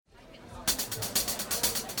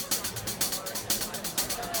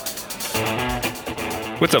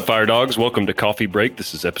What's up, FireDawgs? Welcome to Coffee Break.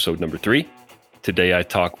 This is episode number 3. Today I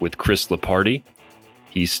talk with Chris Lopardi.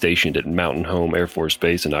 He's stationed at Mountain Home Air Force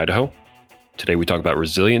Base in Idaho. Today we talk about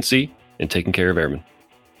resiliency and taking care of airmen.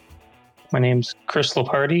 My name's Chris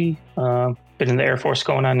Lopardi. Been in the Air Force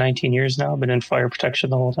going on 19 years now. Been in fire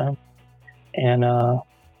protection the whole time. And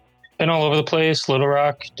been all over the place. Little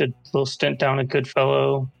Rock, did a little stint down at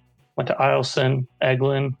Goodfellow. Went to Eielson,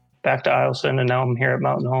 Eglin, back to Eielson, and now I'm here at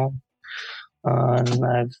Mountain Home. And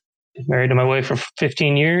I've been married to my wife for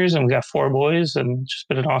 15 years, and we got 4 boys, and it's just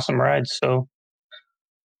been an awesome ride. So,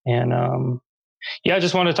 and I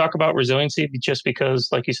just want to talk about resiliency just because,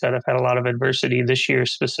 like you said, I've had a lot of adversity this year,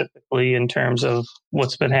 specifically in terms of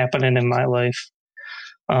what's been happening in my life.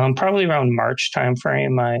 Probably around March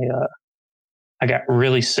timeframe, I got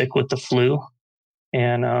really sick with the flu,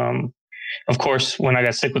 and of course, when I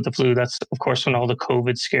got sick with the flu, that's of course when all the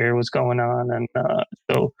COVID scare was going on, and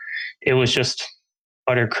so it was just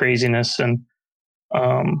utter craziness. And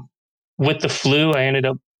with the flu, I ended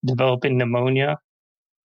up developing pneumonia.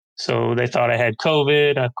 So they thought I had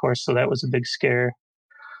COVID, of course, so that was a big scare.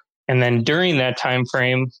 And then during that time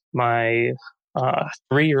frame, my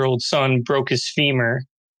 3-year-old son broke his femur.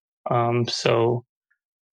 So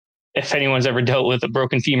if anyone's ever dealt with a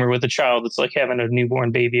broken femur with a child, it's like having a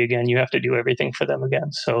newborn baby again. You have to do everything for them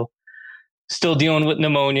again. So still dealing with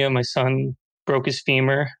pneumonia. My son broke his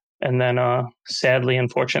femur. And then sadly,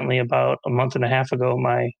 unfortunately, about a month and a half ago,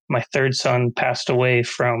 my 3rd son passed away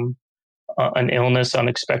from an illness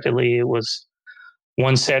unexpectedly. It was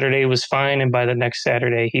one Saturday was fine, and by the next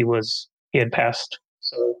Saturday he had passed.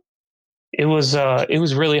 So it was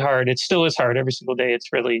really hard. It still is hard every single day.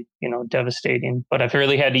 It's really, devastating. But I've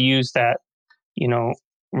really had to use that,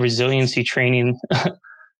 resiliency training,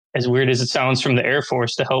 as weird as it sounds, from the Air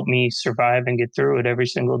Force to help me survive and get through it every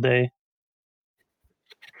single day.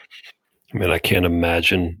 I mean, I can't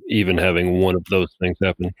imagine even having one of those things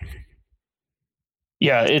happen.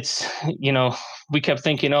 Yeah, it's, we kept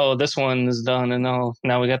thinking, oh, this one is done, and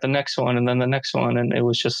now we got the next one, and then the next one, and it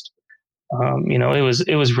was just,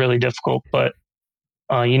 it was really difficult. But,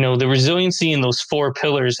 the resiliency in those 4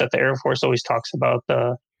 pillars that the Air Force always talks about,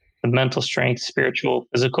 the mental strength, spiritual,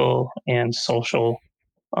 physical, and social.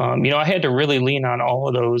 I had to really lean on all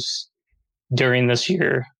of those during this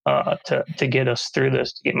year to get us through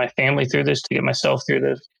this, to get my family through this, to get myself through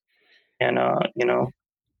this. And,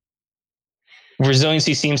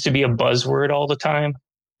 resiliency seems to be a buzzword all the time,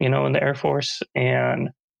 in the Air Force. And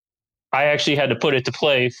I actually had to put it to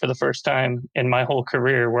play for the first time in my whole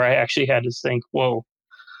career, where I actually had to think, whoa,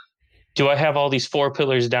 do I have all these 4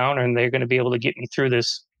 pillars down, and they're going to be able to get me through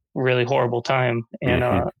this really horrible time?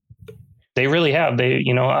 And they really have.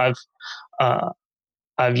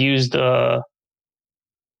 I've used the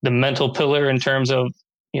mental pillar in terms of,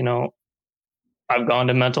 I've gone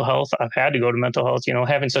to mental health. I've had to go to mental health.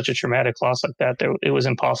 Having such a traumatic loss like that, it was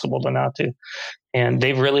impossible to not to. And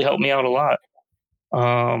they've really helped me out a lot.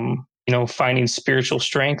 Finding spiritual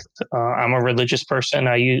strength. I'm a religious person.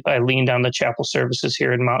 I leaned on the chapel services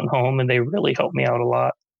here in Mountain Home, and they really helped me out a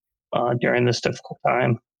lot during this difficult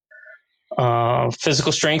time.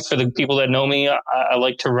 Physical strength, for the people that know me, I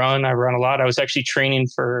like to run. I run a lot. I was actually training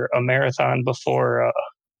for a marathon before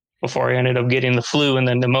I ended up getting the flu and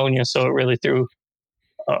then pneumonia. So it really threw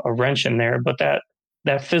a wrench in there. But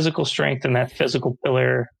that physical strength and that physical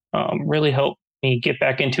pillar really helped me get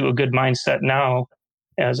back into a good mindset now.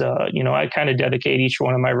 As I kind of dedicate each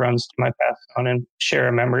one of my runs to my past son and share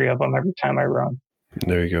a memory of them every time I run.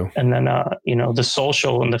 There you go. And then the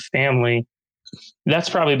social and the family. That's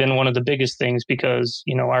probably been one of the biggest things, because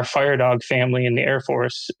our FireDawg family in the Air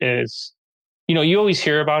Force is, you always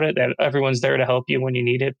hear about it, that everyone's there to help you when you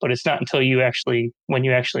need it, but it's not until when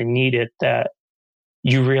you actually need it, that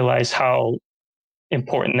you realize how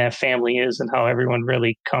important that family is and how everyone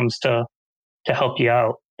really comes to help you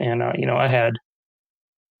out. And, I had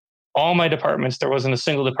all my departments. There wasn't a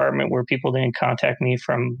single department where people didn't contact me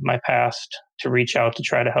from my past to reach out to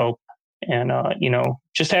try to help. And,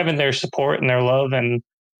 just having their support and their love and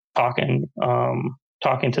talking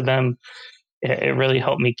to them, it really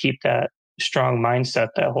helped me keep that strong mindset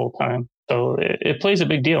that whole time. So it plays a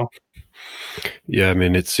big deal. Yeah. I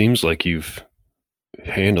mean, it seems like you've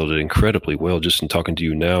handled it incredibly well just in talking to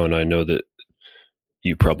you now. And I know that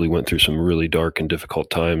you probably went through some really dark and difficult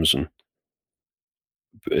times, and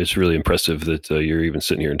it's really impressive that you're even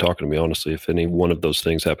sitting here and talking to me. Honestly, if any one of those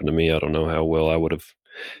things happened to me, I don't know how well I would have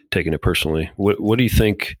taken it personally. What do you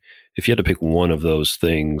think, if you had to pick one of those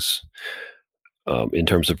things in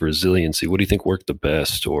terms of resiliency, what do you think worked the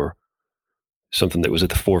best, or something that was at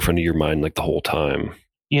the forefront of your mind like the whole time?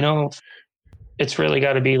 it's really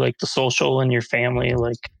got to be like the social and your family.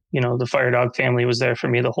 Like, the FireDawg family was there for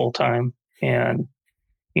me the whole time. And,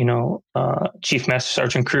 Chief Master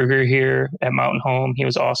Sergeant Kruger here at Mountain Home, he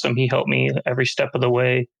was awesome. He helped me every step of the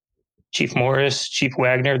way. Chief Morris, Chief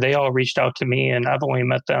Wagner, they all reached out to me, and I've only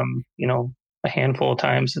met them, a handful of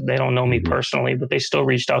times. They don't know me Mm-hmm. personally, but they still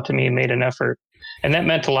reached out to me and made an effort. And that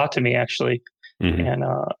meant a lot to me, actually. Mm-hmm.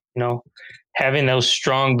 And, having those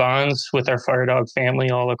strong bonds with our FireDawg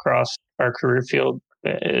family all across our career field,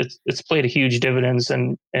 it's played a huge dividends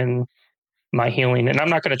in my healing. And I'm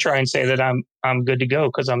not going to try and say that I'm good to go,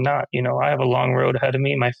 because I'm not. I have a long road ahead of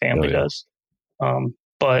me. My family does.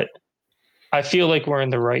 But I feel like we're in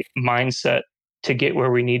the right mindset to get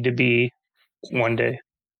where we need to be one day.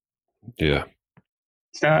 Yeah.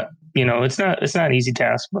 It's not, it's not an easy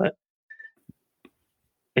task, but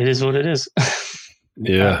it is what it is.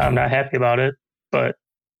 Yeah. I'm not happy about it, but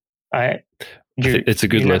I think it's a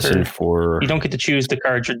good lesson for... You don't get to choose the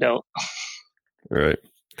cards you're dealt. Right.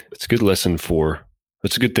 It's a good lesson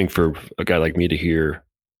it's a good thing for a guy like me to hear,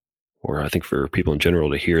 or I think for people in general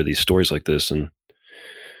to hear these stories like this and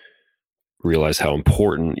realize how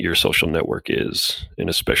important your social network is, and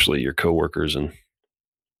especially your coworkers, and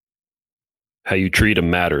how you treat them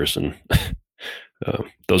matters. And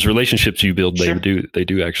those relationships you build, Sure. they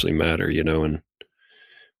do actually matter, and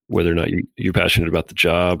whether or not you're passionate about the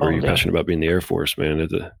job or you're passionate about being in the Air Force, man,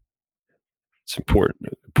 it's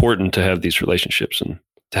important to have these relationships and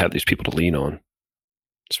to have these people to lean on,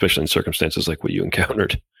 especially in circumstances like what you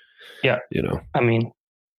encountered. Yeah. I mean,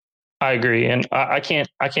 I agree. And I can't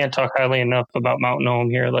talk highly enough about Mountain Home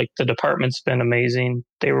here. Like, the department's been amazing.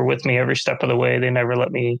 They were with me every step of the way. They never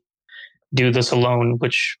let me do this alone,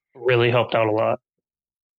 which really helped out a lot.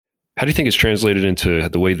 How do you think it's translated into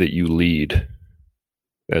the way that you lead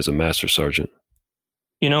as a master sergeant?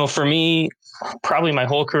 For me, probably my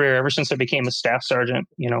whole career, ever since I became a staff sergeant,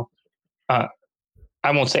 I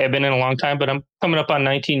won't say I've been in a long time, but I'm coming up on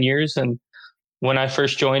 19 years. And when I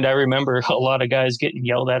first joined, I remember a lot of guys getting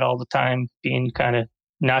yelled at all the time, being kind of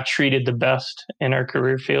not treated the best in our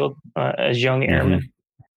career field as young airmen.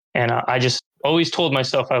 And I just always told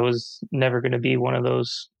myself I was never going to be one of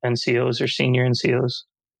those NCOs or senior NCOs.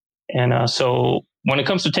 And so when it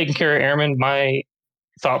comes to taking care of airmen, my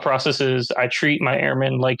thought process is I treat my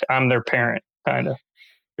airmen like I'm their parent, kind of.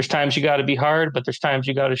 There's times you got to be hard, but there's times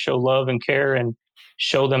you got to show love and care and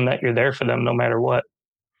show them that you're there for them no matter what.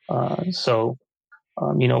 So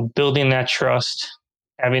building that trust,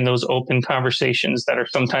 having those open conversations that are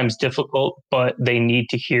sometimes difficult, but they need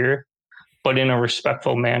to hear, but in a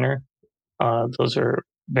respectful manner. Those are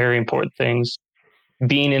very important things.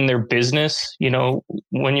 Being in their business,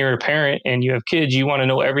 when you're a parent and you have kids, you want to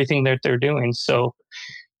know everything that they're doing. So,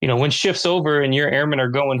 when shift's over and your airmen are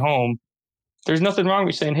going home, there's nothing wrong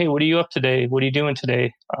with saying, hey, what are you up today? What are you doing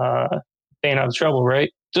today? Staying out of trouble, right?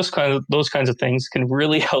 Just those kinds of things can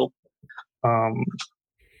really help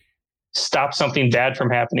stop something bad from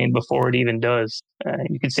happening before it even does.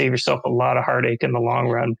 You can save yourself a lot of heartache in the long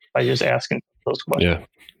run by just asking those questions. Yeah.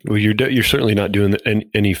 Well, you're certainly not doing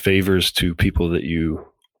any favors to people that you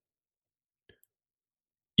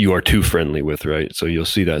are too friendly with, right? So you'll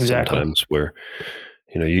see that Exactly. Sometimes where,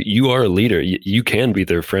 you are a leader. You can be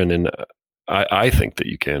their friend, and I think that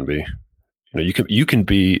you can be. You can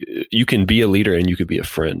be a leader, and you could be a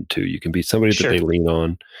friend too. You can be somebody that they lean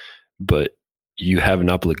on, but you have an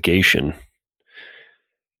obligation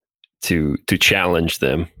to challenge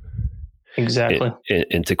them. Exactly.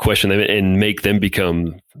 And to question them and make them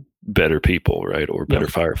become better people, right? Or better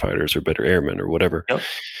firefighters or better airmen or whatever. Yep.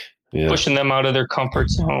 Yeah. Pushing them out of their comfort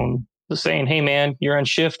zone. Saying, hey, man, you're on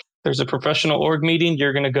shift. There's a professional org meeting.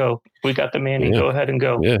 You're going to go. We got the manning. Go ahead and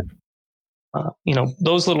go. Yeah.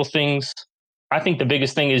 Those little things. I think the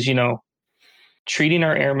biggest thing is, treating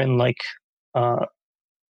our airmen like,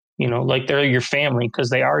 like they're your family, because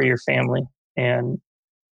they are your family. And,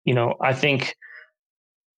 I think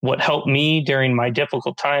what helped me during my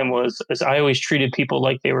difficult time is I always treated people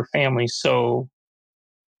like they were family. So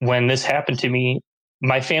when this happened to me,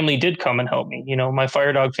 my family did come and help me. My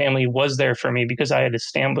FireDawg family was there for me because I had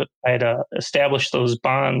established those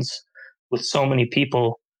bonds with so many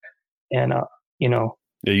people. And,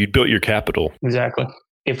 yeah, you built your capital. Exactly.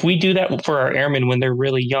 If we do that for our airmen when they're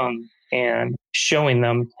really young and showing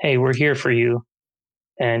them, hey, we're here for you,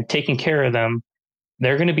 and taking care of them,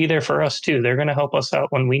 they're going to be there for us too. They're going to help us out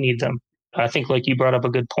when we need them. I think, like you brought up a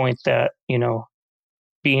good point, that,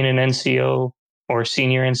 being an NCO or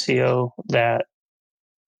senior NCO, that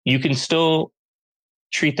you can still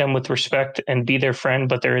treat them with respect and be their friend,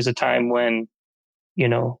 but there is a time when,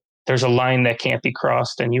 there's a line that can't be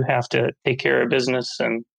crossed, and you have to take care of business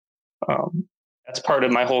and that's part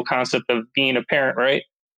of my whole concept of being a parent, right?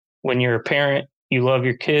 When you're a parent, you love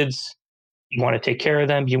your kids, you want to take care of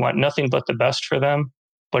them, you want nothing but the best for them.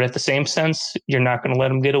 But at the same sense, you're not going to let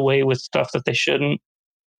them get away with stuff that they shouldn't.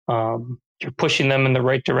 You're pushing them in the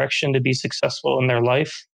right direction to be successful in their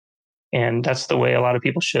life. And that's the way a lot of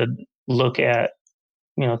people should look at,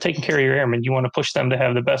 taking care of your airmen. You want to push them to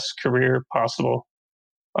have the best career possible,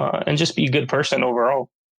 and just be a good person overall.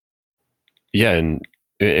 Yeah, and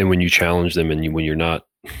when you challenge them, and when you're not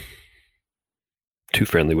too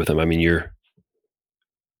friendly with them, I mean,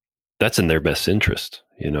 that's in their best interest.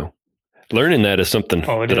 Learning that is something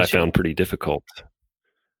that I found pretty difficult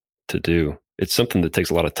to do. It's something that takes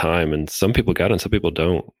a lot of time, and some people got it and some people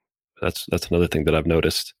don't. That's another thing that I've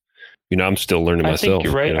noticed. I'm still learning myself. I think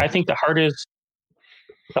you're right. I think the hardest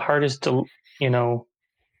to,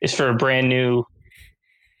 is for a brand new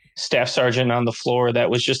staff sergeant on the floor that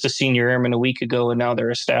was just a senior airman a week ago, and now they're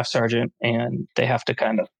a staff sergeant, and they have to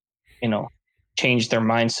kind of, change their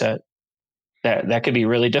mindset. That could be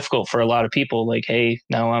really difficult for a lot of people. Like, hey,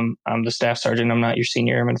 now I'm the staff sergeant. I'm not your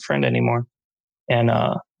senior airman friend anymore. And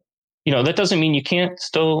that doesn't mean you can't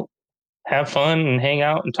still have fun and hang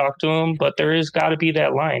out and talk to them, but there is got to be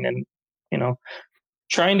that line. And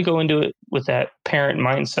trying to go into it with that parent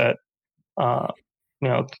mindset,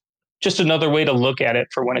 just another way to look at it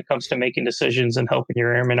for when it comes to making decisions and helping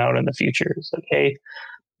your airmen out in the future. It's like, hey,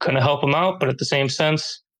 gonna help them out, but at the same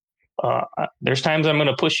sense, there's times I'm going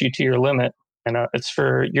to push you to your limit, and it's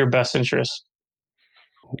for your best interest.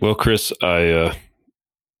 Well, Chris, I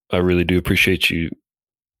really do appreciate you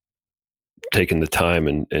taking the time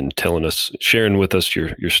and sharing with us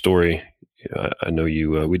your story. I know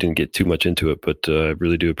we didn't get too much into it, but I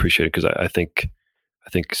really do appreciate it, because I think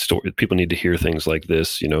people need to hear things like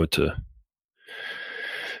this, to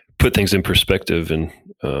put things in perspective, and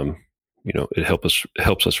it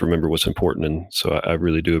helps us remember what's important. And so I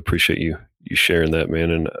really do appreciate you sharing that, man.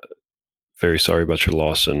 And very sorry about your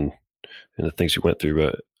loss and the things you went through,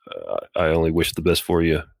 but I only wish the best for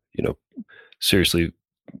you. Seriously,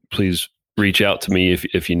 please reach out to me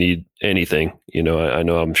if you need anything. I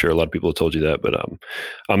know I'm sure a lot of people have told you that, but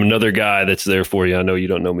I'm another guy that's there for you. I know you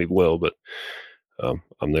don't know me well, but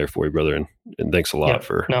I'm there for you, brother. And thanks a lot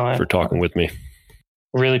for talking with me.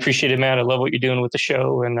 Really appreciate it, Matt. I love what you're doing with the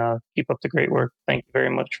show, and keep up the great work. Thank you very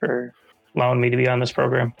much for allowing me to be on this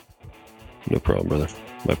program. No problem, brother.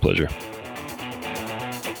 My pleasure.